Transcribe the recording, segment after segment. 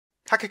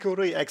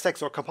Kakegurui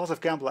XX or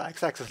Compulsive Gambler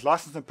XX is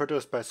licensed and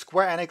produced by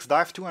Square Enix,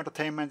 Dive 2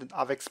 Entertainment, and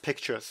Avex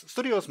Pictures.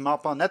 Studios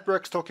Mappa,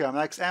 Networks, Tokyo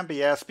MX,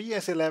 MBS,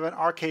 BS11,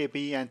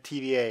 RKB, and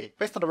TVA.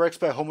 Based on the works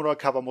by Homura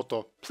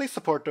Kawamoto. Please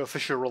support the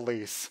official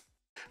release.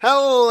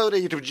 Hello there,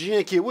 YouTube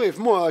Jinky with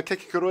more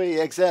Kakegurui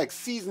XX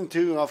Season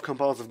 2 of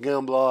Compulsive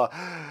Gambler,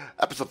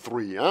 Episode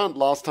 3. And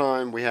last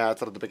time we had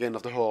sort of the beginning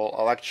of the whole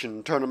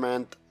election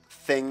tournament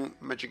thing,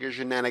 magic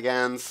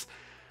shenanigans,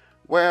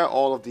 where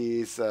all of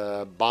these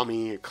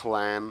Bami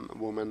clan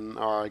women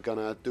are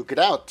gonna duke it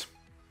out.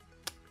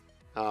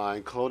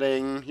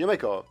 Including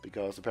Yumiko,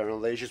 because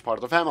apparently she's part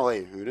of the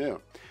family. Who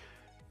knew?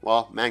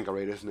 Well, manga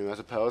readers knew, I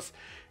suppose.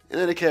 In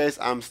any case,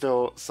 I'm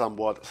still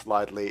somewhat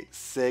slightly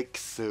sick,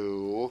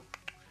 so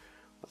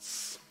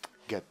let's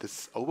get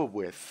this over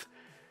with.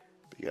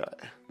 Yeah,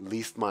 at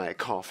least my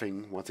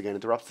coughing once again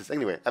interrupts this.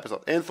 Anyway,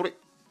 episode in 3,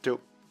 2,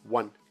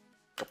 1,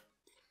 go.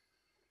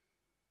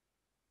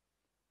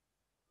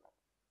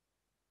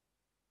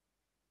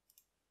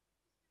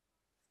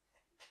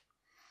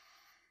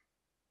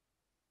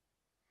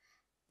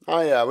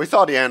 Oh yeah, we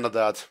saw the end of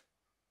that.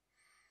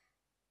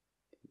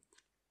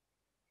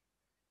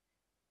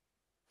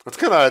 It's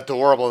kind of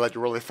adorable that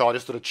you really thought you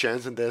stood a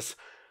chance in this.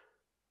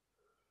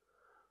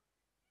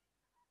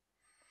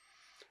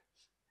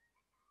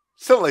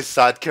 Silly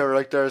side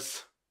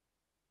characters.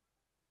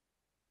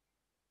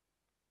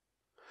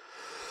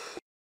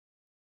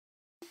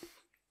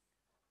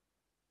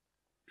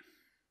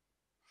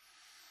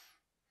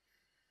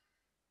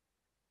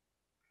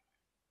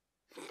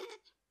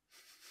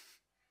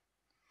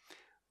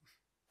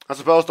 I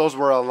suppose those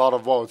were a lot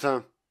of votes,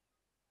 huh?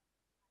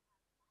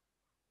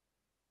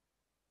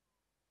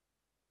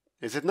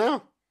 Is it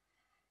now?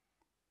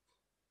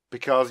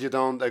 Because you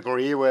don't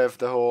agree with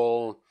the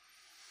whole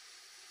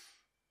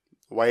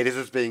way this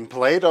is being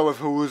played, or with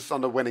who's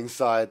on the winning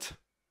side?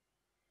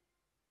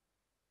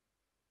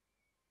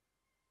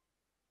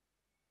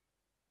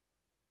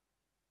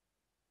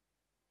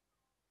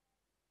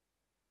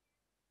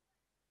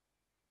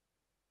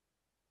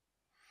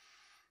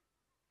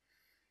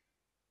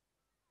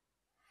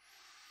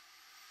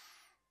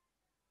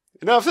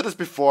 You know, I've said this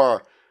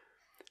before.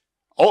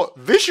 Oh,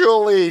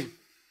 visually,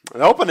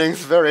 the opening's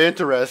very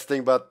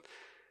interesting, but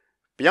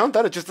beyond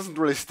that, it just doesn't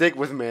really stick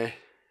with me.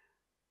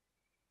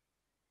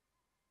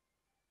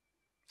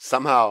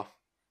 Somehow.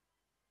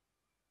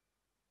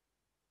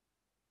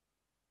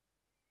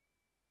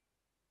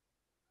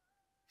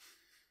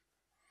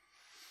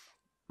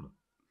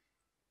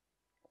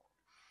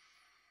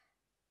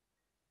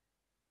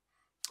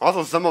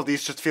 Also, some of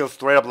these just feel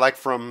straight up like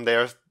from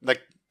their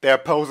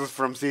poses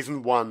from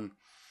season 1.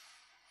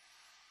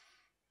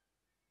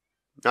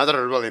 Not that it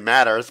really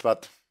matters,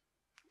 but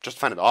just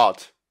find it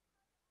odd.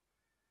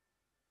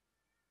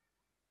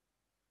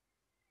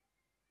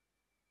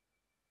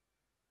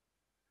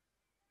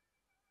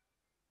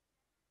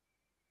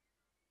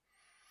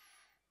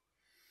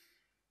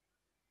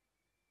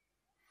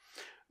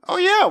 Oh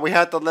yeah, we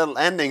had the little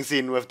ending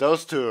scene with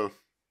those two.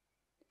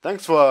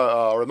 Thanks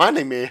for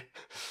reminding me.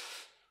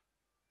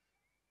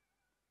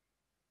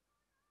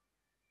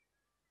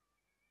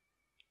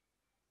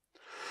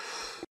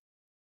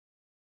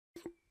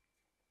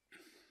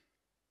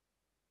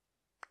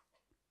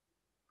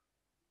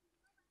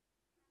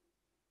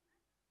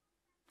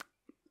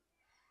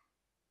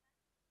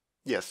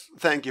 Yes,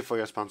 thank you for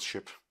your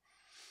sponsorship.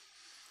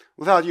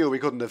 Without you, we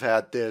couldn't have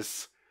had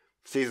this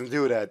season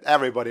 2 that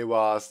everybody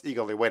was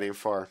eagerly waiting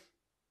for.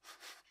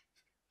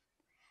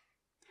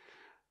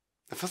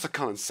 I feel so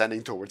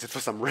condescending towards it for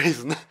some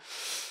reason.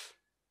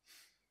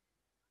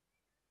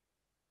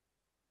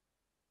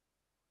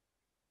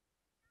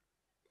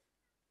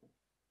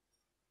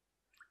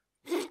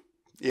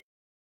 Yeah.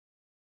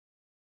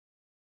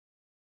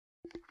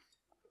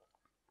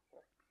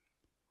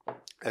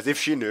 As if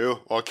she knew,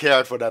 or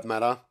cared for that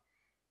matter.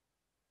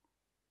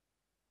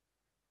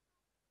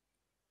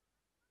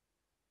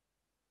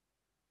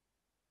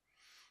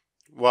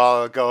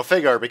 Well, go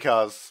figure,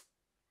 because...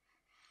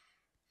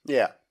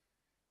 yeah.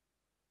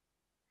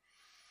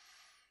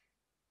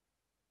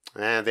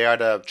 And they are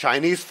the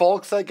Chinese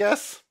folks, I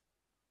guess?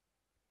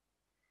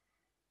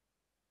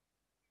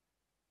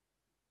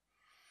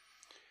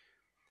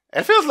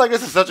 It feels like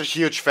this is such a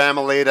huge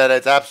family that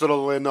it's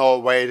absolutely no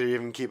way to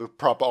even keep a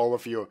proper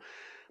overview.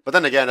 But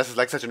then again, this is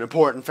like such an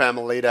important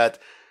family that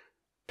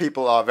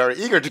people are very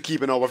eager to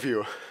keep an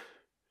overview.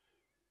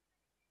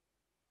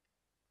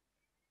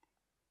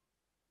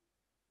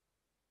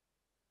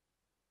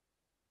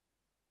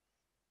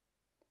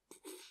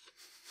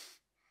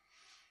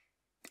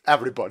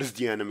 Everybody's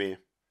the enemy.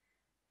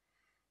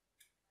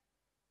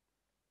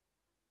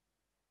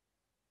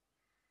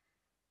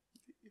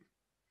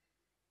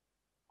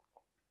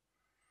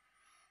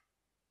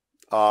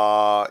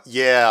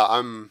 Yeah,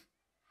 I'm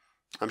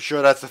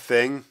sure that's a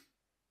thing.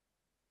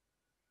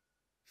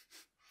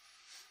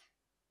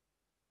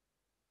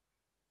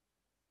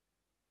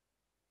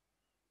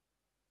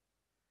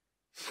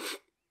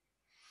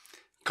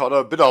 Caught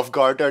a bit off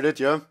guard there, did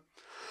you?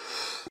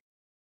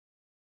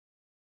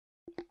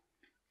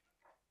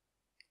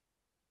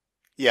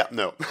 Yeah,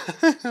 no.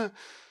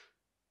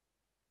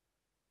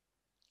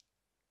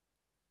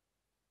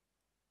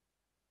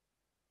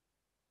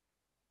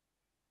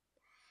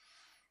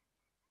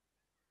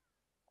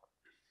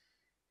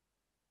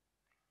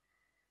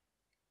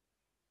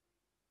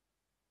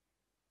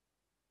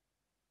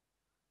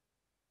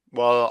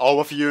 Well,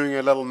 overviewing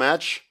a little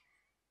match.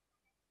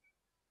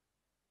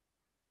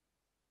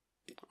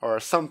 Or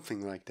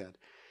something like that.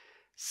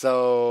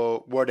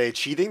 So, were they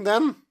cheating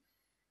then?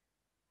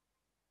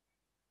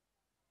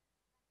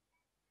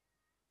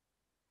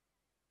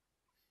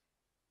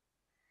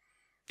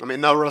 I mean,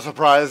 no real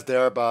surprise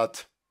there,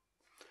 but...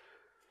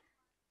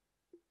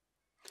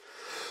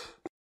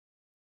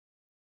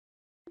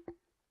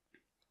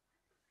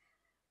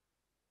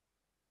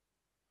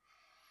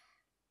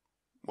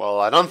 Well,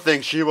 I don't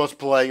think she was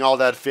playing all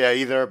that fair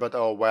either, but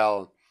oh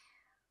well.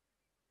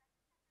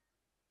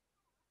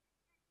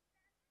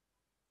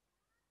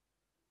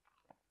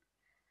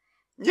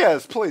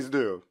 Yes, please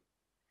do.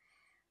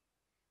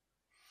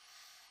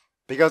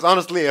 Because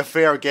honestly, a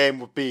fair game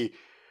would be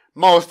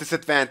most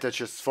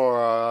disadvantageous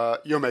for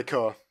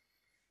Yumeko.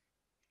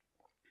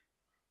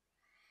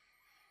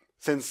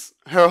 Since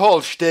her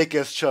whole shtick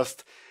is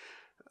just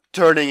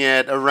turning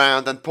it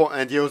around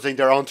and using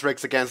their own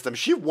tricks against them.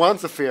 She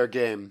wants a fair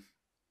game.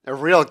 A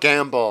real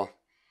gamble.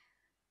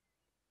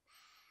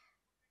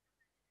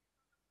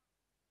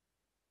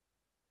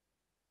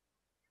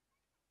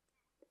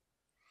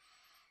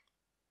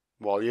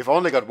 Well, you've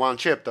only got one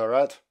chip though,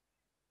 right?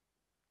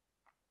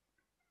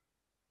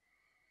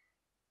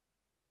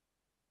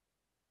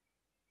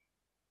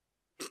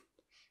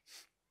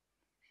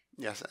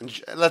 Yes,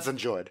 let's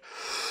enjoy it.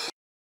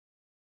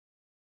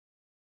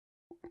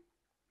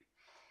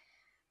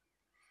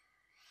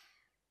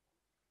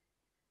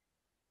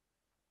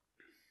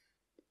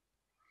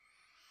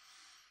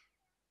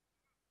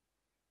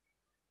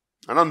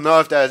 I don't know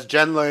if there's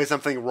generally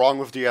something wrong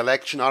with the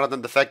election other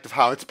than the fact of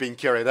how it's being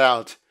carried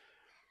out.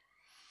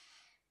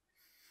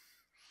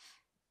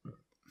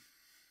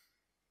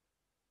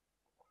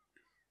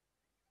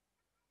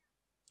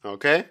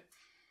 Okay?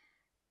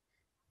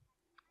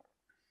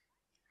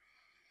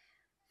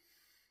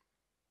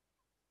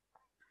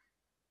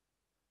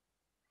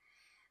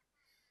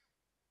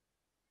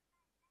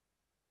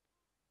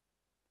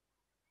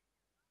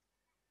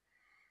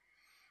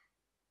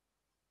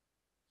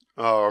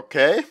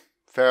 Okay,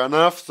 fair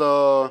enough,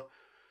 so...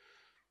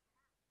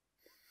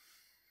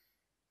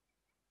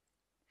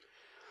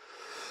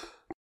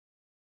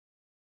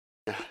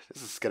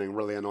 This is getting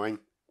really annoying.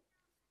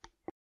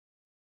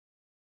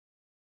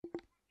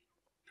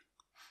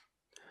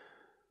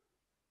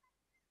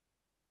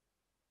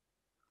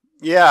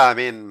 Yeah, I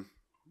mean,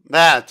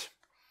 that.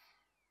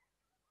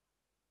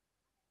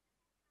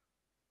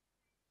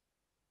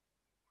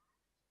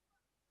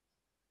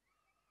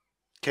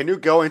 Can you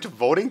go into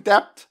voting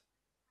depth?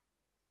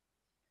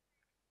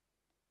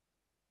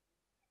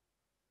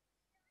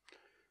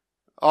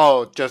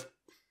 Oh, just...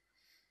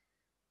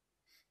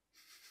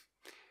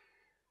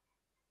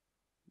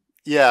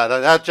 Yeah,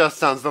 that just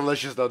sounds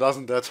delicious though,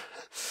 doesn't it?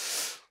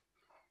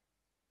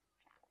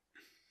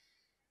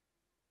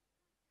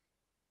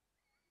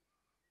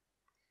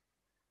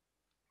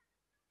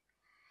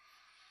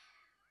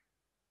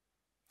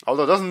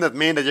 Although, doesn't that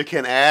mean that you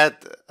can add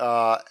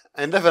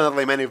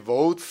indefinitely many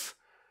votes?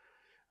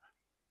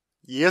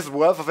 Years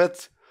worth of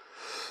it?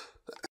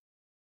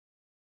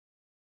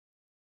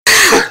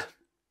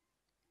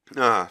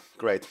 Ah,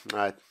 great.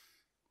 Alright.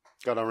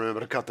 Gotta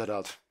remember to cut that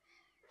out.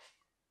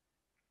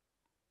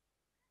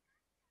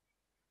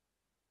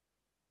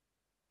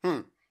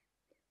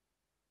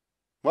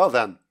 Well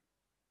then.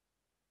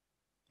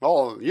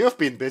 Well, you've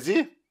been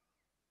busy.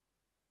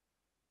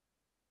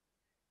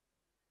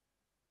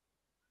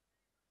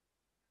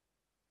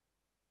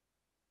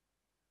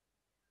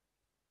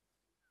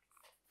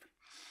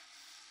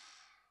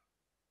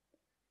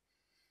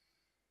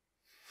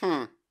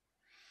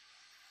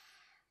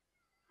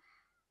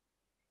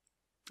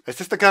 Is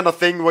this the kind of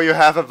thing where you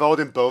have a vote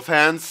in both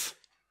hands?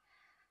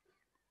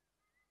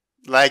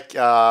 Like,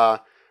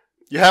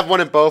 you have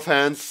one in both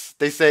hands.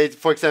 They say,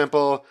 for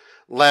example,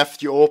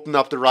 left, you open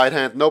up the right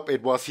hand. Nope,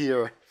 it was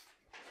here.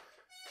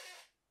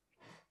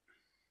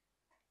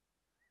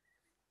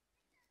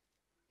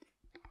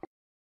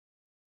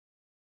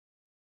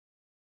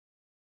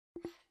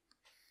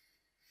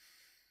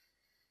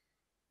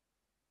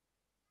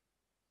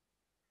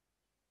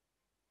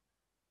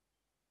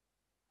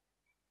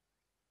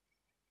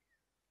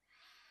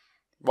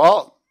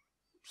 Well,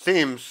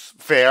 seems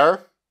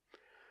fair.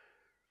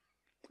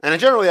 And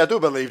generally, I do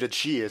believe that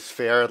she is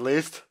fair, at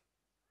least.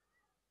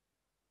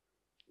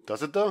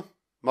 Does it, though?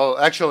 Well,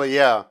 actually,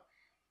 yeah.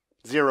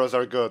 Zeros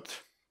are good.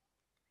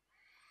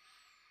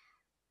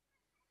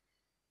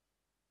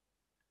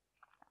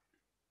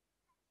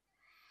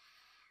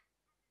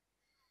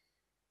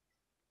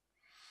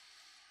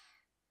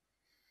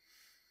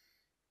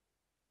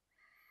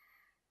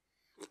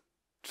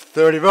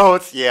 $30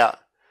 votes? Yeah.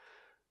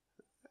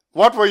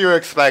 What were you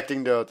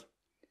expecting, dude?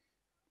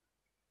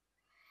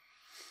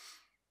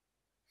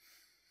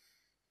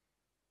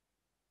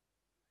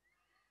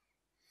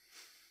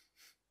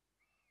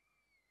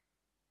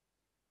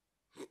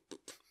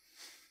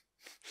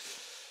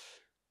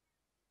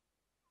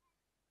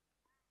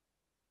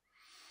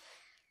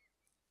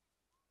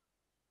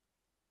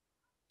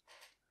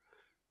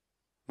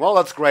 Well,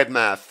 that's great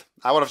math.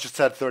 I would have just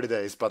said 30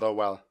 days, but oh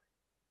well.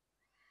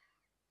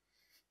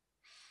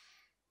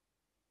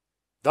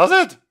 Does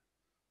it?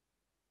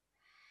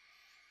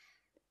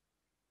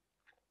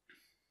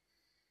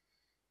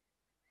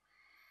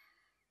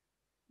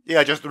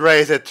 Yeah, just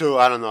raise it to,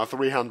 I don't know,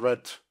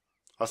 300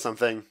 or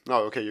something.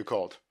 No, okay, you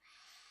called.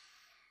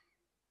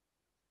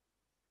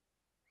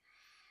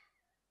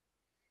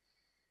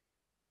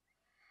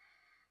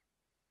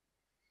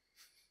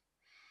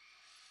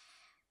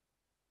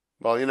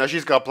 Well, you know,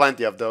 she's got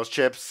plenty of those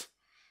chips.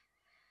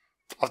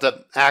 Of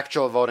the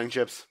actual voting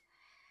chips.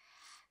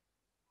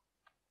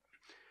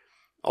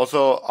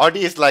 Also, are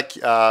these like,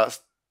 I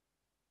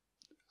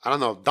don't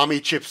know,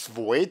 dummy chips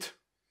void?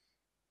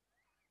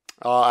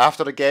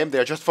 After the game,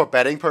 they're just for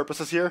betting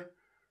purposes here?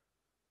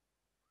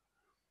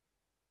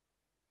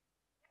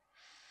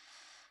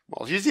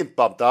 Well, she seemed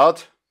bummed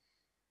out.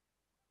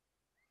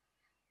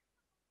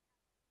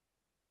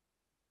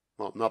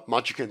 Well, not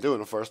much you can do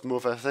in the first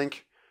move, I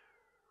think.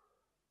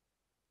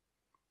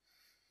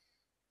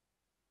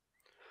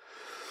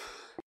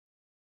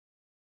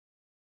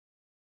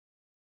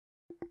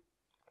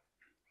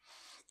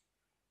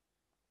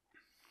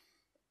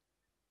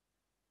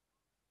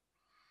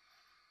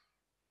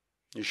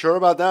 You sure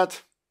about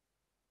that?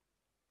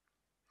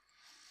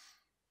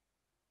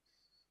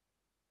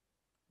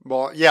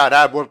 Well, yeah,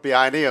 that would be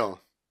ideal.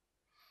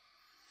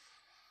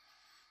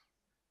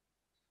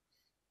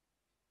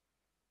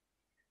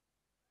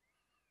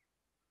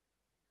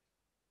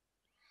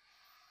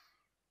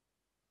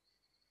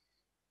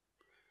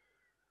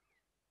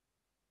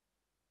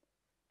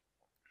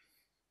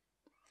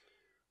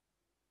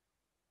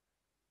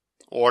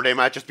 Or they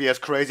might just be as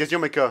crazy as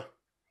Yumika.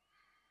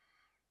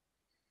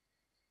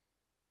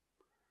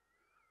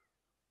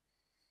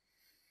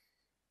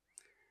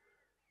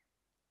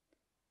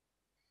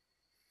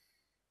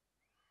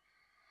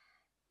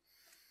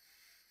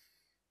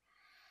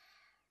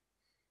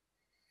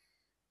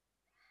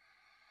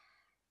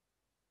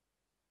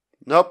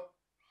 Nope.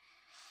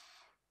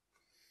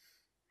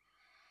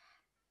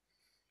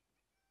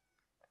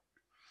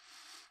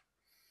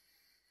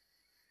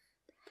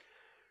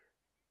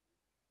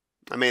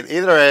 I mean,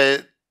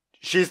 either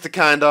she's the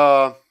kind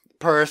of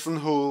person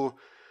who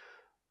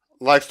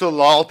likes to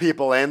lull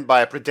people in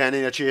by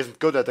pretending that she isn't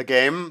good at the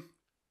game,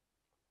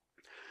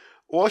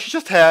 or she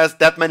just has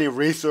that many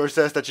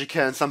resources that she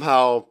can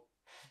somehow,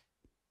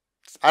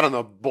 I don't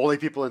know, bully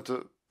people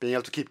into being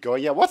able to keep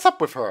going. Yeah, what's up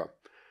with her?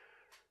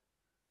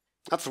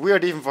 That's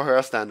weird even for her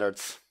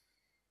standards.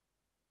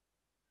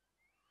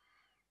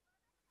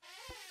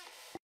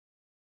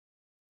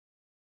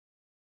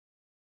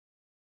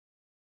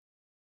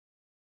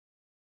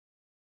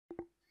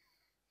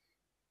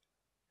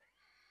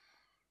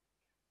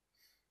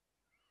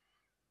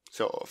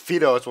 So,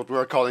 Fido is what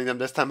we're calling them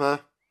this time, huh?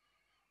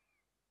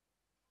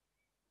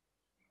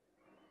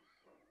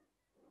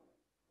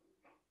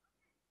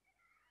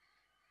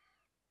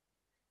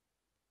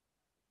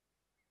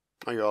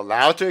 Are you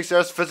allowed to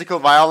exert physical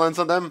violence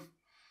on them?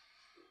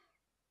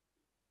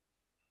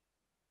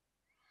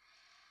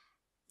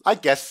 I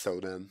guess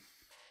so, then.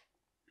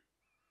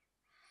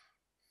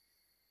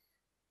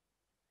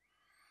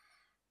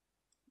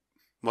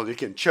 Well, you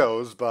can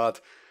choose, but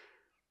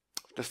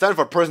the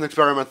Stanford Prison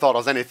Experiment taught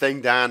us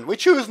anything, then we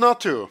choose not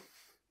to.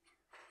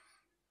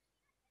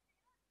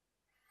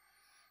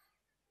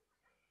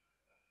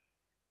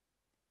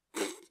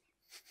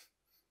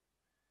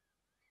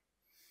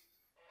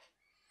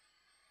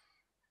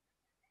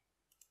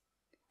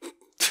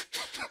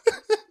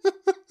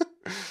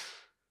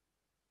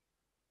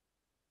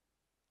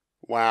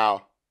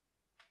 Wow.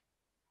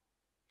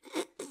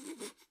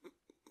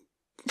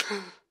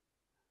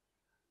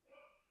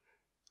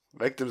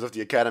 Victims of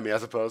the Academy, I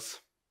suppose.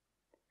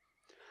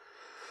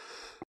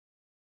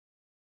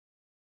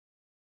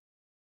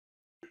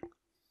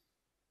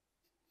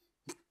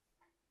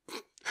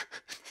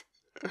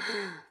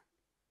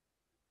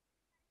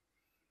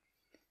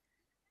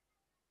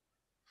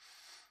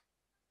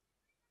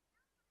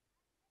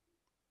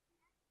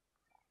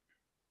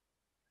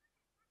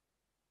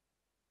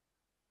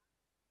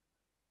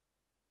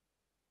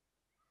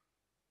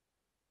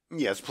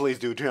 Yes, please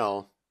do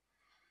tell.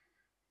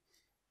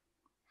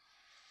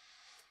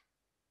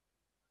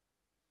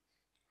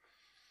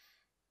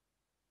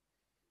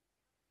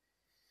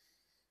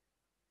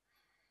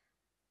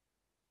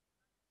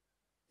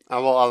 I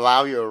will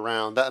allow you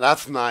around.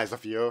 That's nice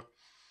of you.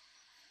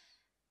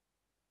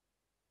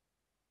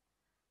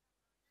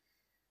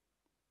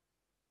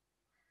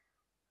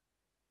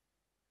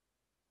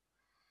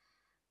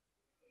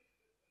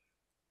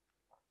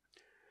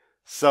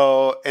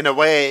 So, in a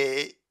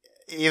way,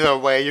 either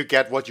way, you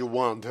get what you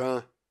want,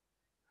 huh?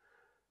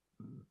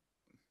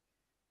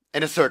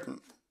 In a certain...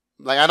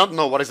 Like, I don't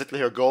know what exactly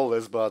her goal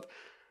is, but...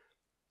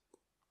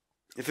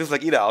 It feels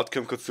like either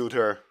outcome could suit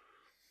her.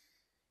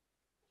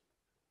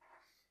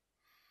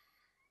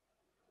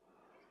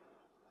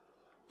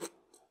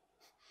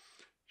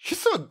 She's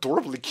so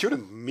adorably cute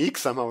and meek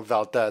somehow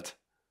without that.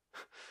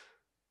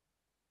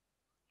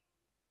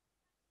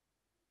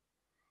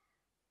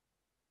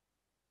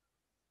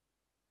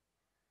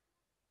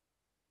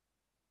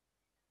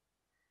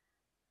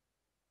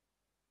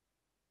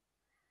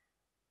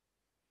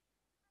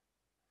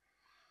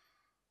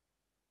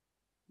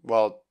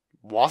 Well,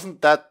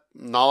 wasn't that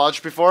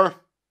knowledge before?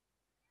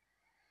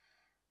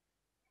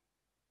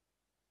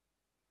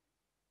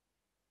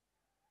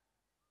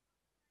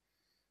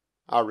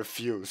 I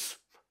refuse.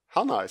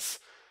 How nice.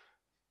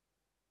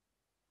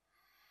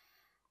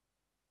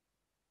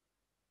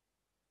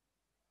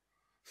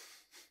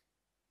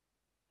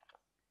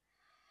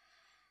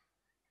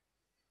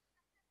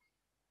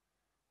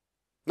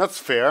 That's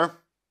fair.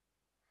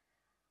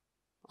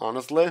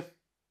 Honestly,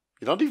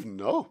 you don't even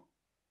know.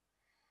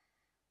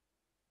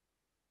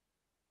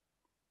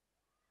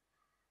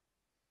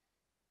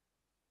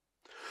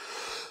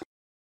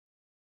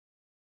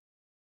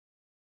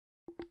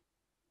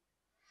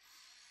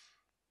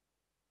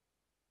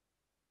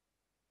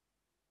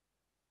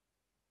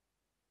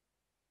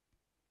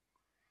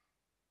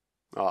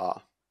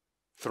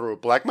 Through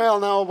blackmail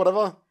now,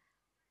 whatever.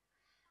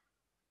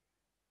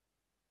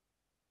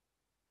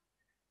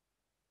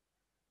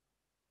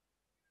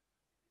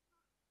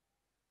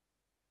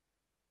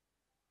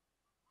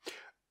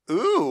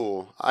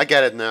 Ooh, I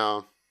get it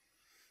now.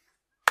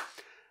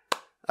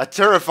 A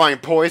terrifying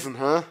poison,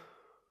 huh?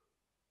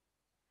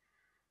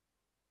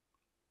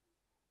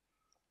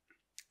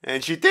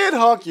 And she did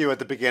hug you at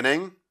the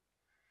beginning.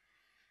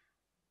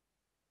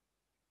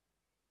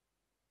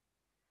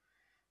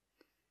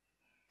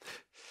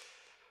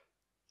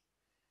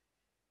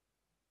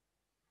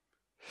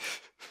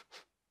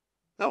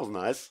 That was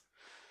nice.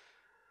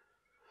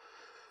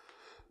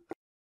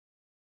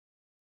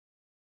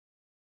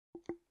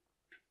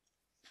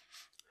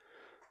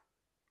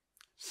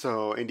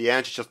 So, in the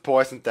end, she just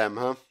poisoned them,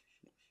 huh?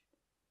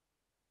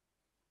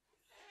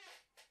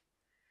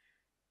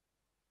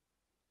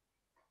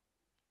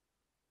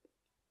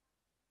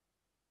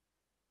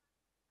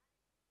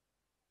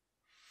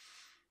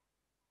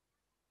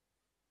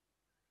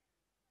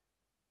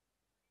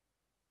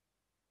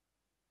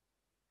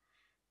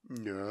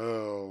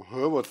 No,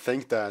 who would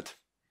think that?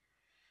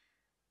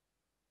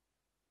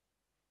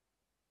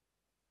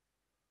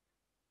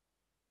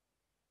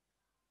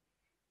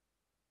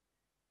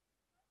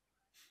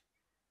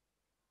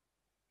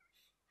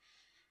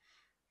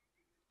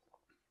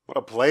 What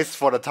a place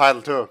for the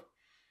title, too.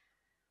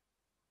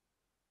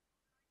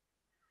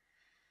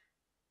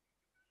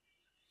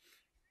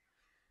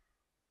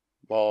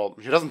 Well,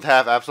 she doesn't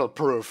have absolute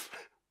proof.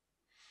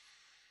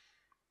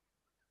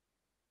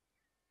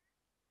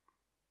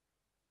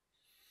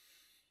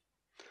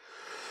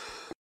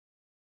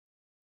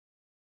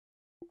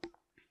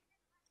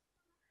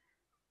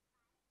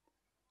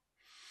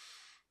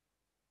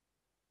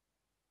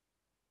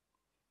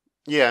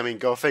 Yeah, I mean,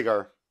 go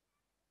figure.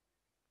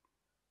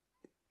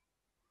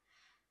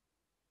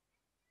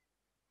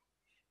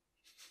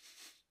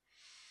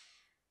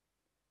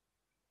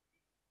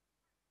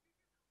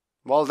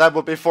 Well, that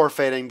would be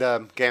forfeiting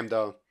the game,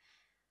 though.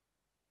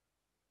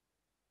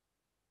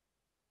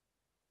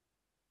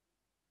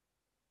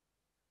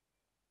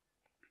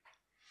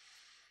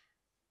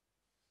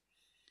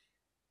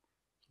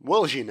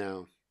 Will she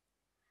now?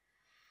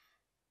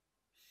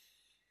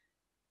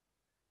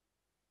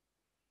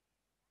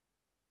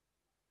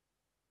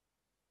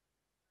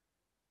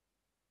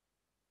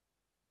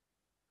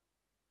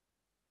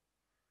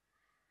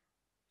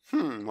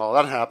 Well,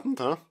 that happened,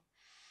 huh?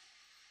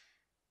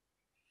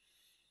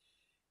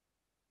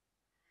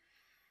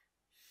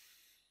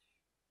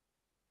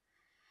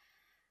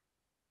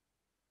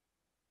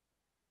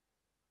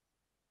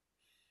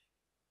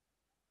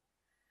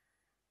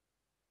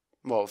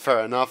 Well,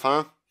 fair enough,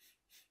 huh?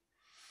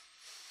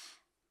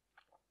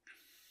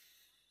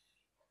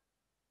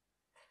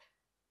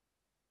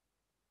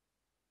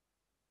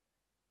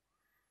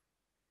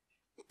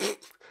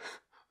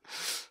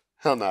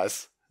 How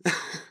nice.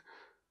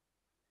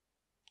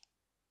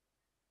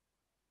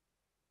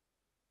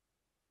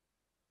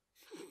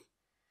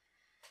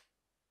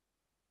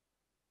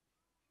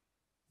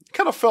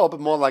 Kind of felt a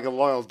bit more like a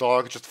loyal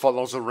dog who just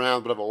follows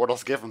around whatever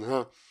orders given,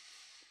 huh?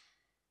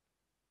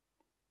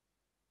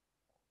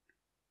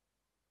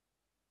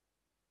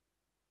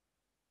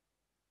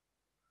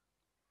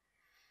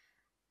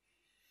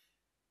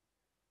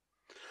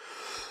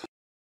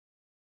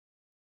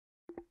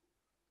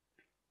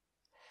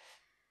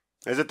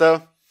 Is it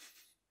though?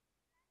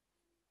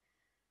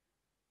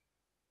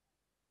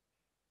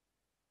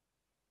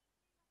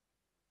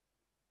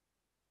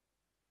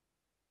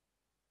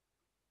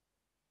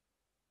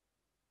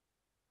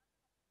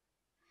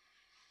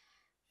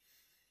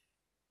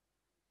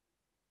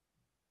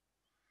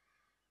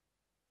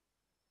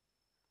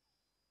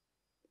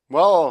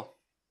 Well,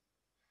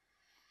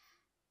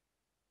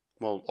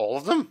 all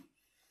of them?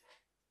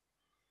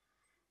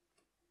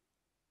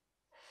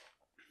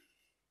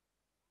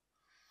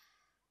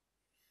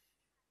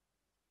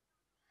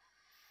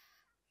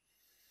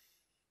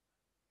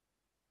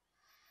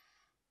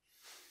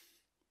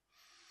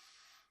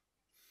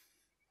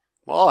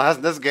 Well,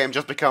 hasn't this game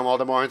just become all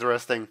the more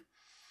interesting?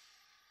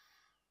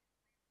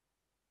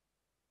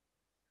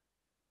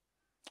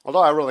 Although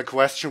I really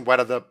question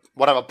whether the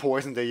whatever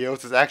poison they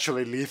use is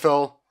actually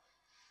lethal.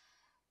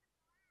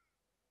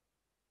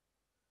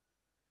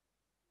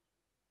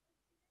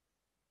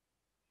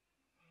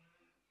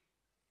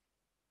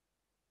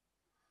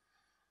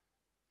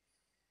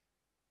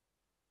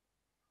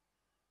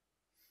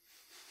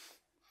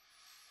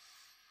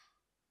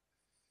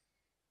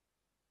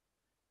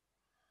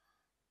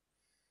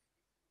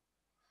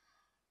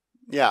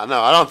 Yeah,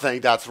 no, I don't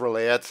think that's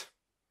really it.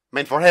 I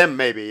mean, for him,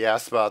 maybe,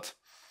 yes, but...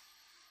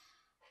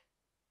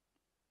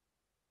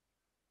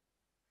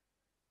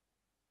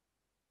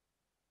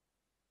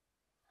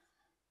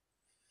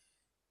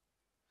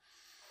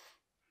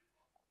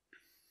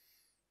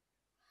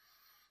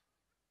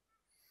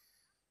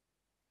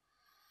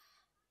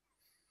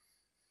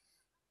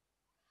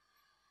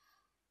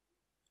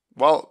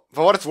 Well,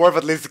 for what it's worth,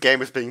 at least the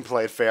game is being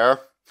played fair.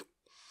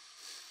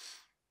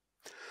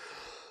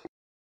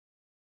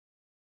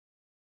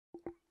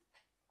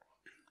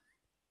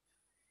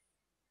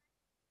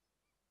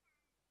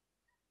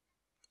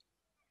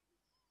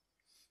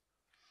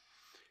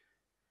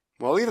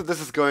 Well, either this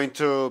is going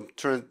to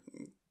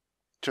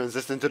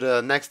transition into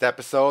the next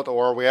episode,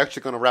 or we're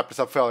actually going to wrap this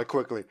up fairly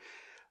quickly.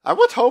 I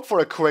would hope for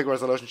a quick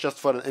resolution just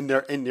for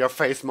an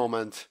in-your-face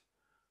moment.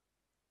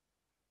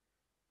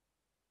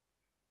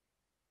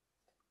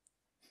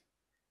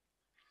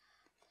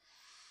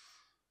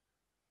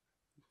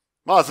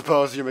 Well, I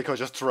suppose Yumiko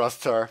just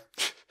trusts her.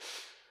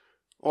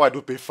 Oh, it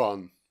would be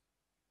fun.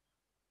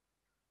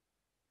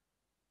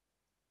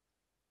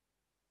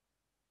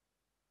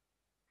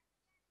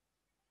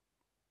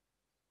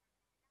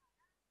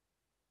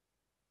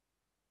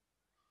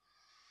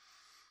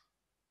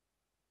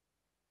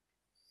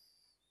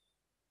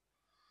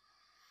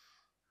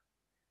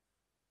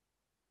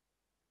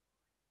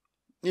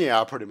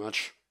 Yeah, pretty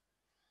much.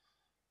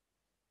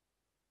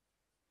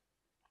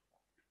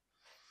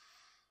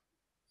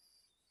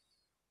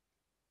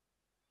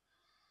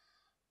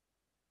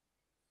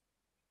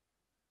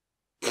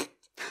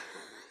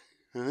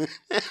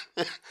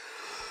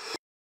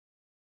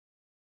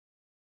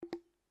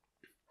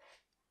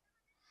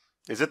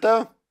 Is it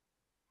though?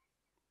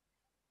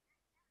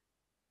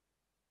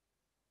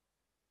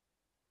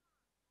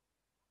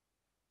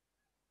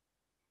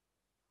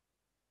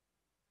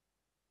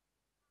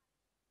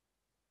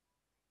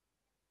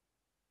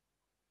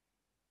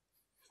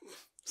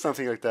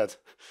 Something like that.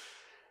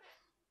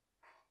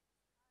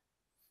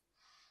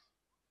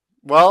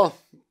 Well,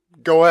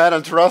 go ahead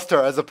and trust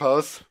her, I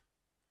suppose.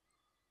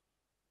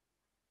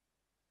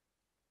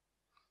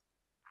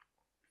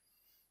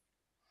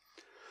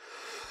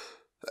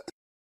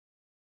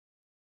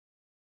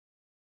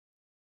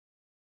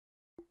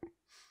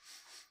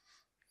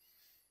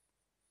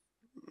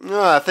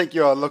 I think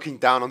you're looking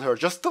down on her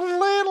just a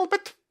little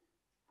bit.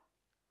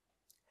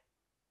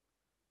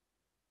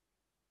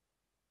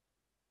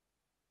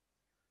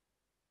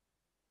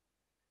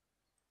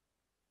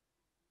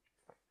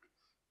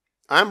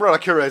 I'm rather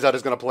curious how this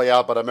is going to play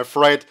out, but I'm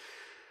afraid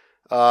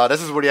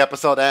this is where the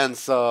episode ends,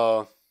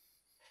 so...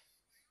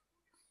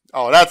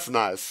 Oh, that's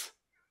nice.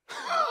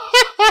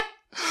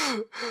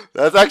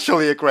 That's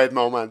actually a great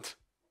moment.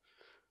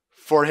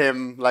 For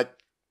him, like...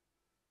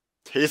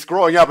 He's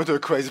growing up into a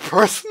crazy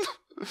person.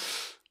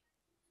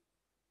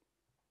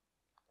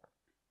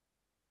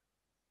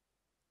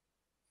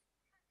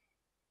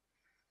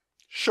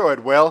 Sure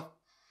it will.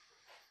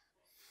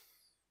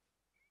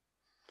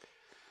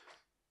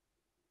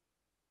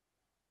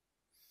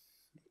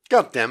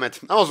 God damn it.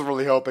 I was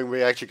really hoping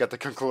we actually get the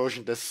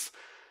conclusion this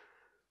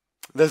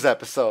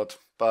episode,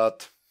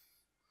 but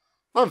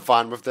I'm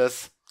fine with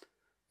this.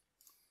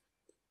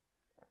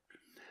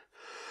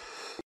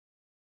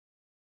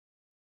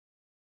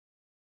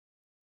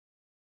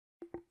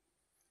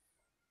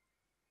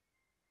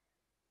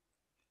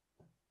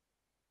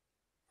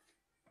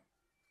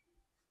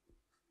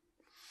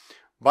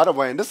 By the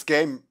way, in this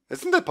game,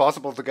 isn't it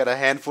possible to get a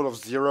handful of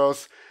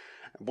zeros,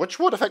 which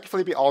would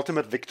effectively be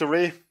ultimate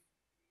victory?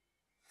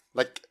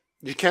 Like,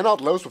 you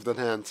cannot lose with that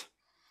hand.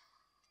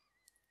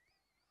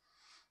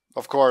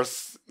 Of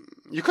course,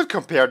 you could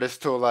compare this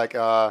to, like,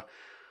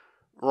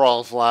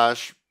 Royal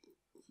Flash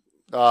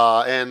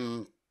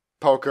in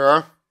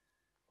poker.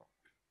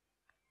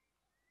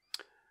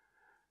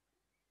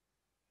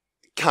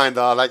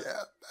 Kinda, like,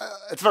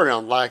 it's very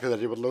unlikely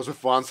that you would lose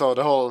with one, so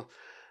the whole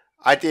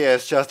idea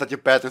is just that you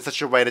bet in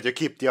such a way that you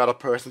keep the other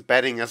person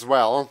betting as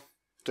well,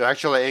 to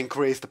actually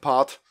increase the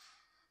pot.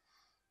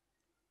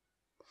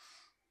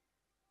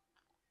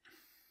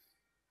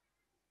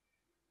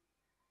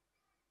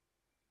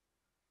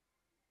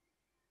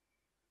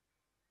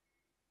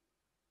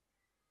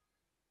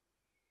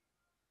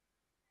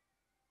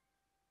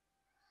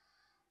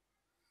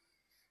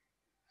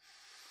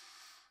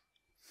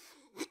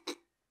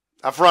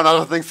 I've run out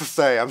of things to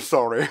say, I'm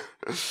sorry.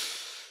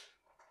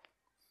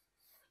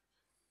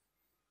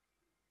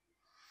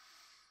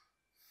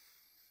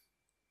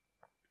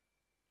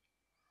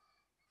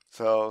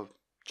 So,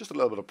 just a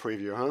little bit of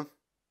preview, huh?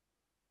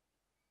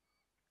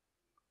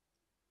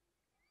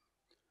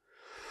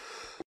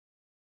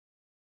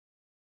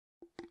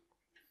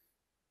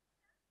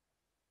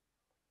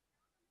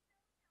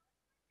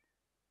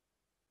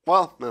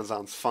 Well, that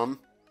sounds fun.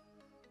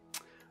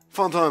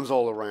 Fun times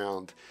all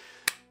around.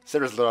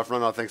 Seriously, I've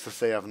run out of things to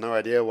say. I have no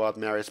idea what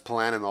Mary's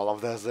plan in all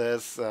of this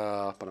is,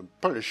 but I'm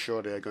pretty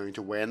sure they're going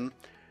to win.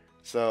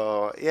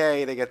 So,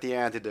 yay, they get the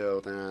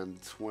antidote, and,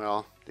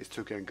 well, these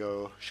two can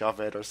go shove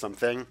it or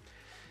something.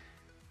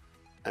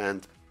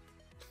 And,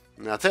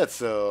 And that's it,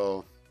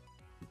 so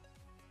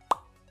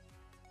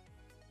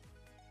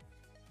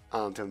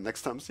until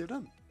next time, see you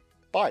then.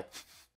 Bye.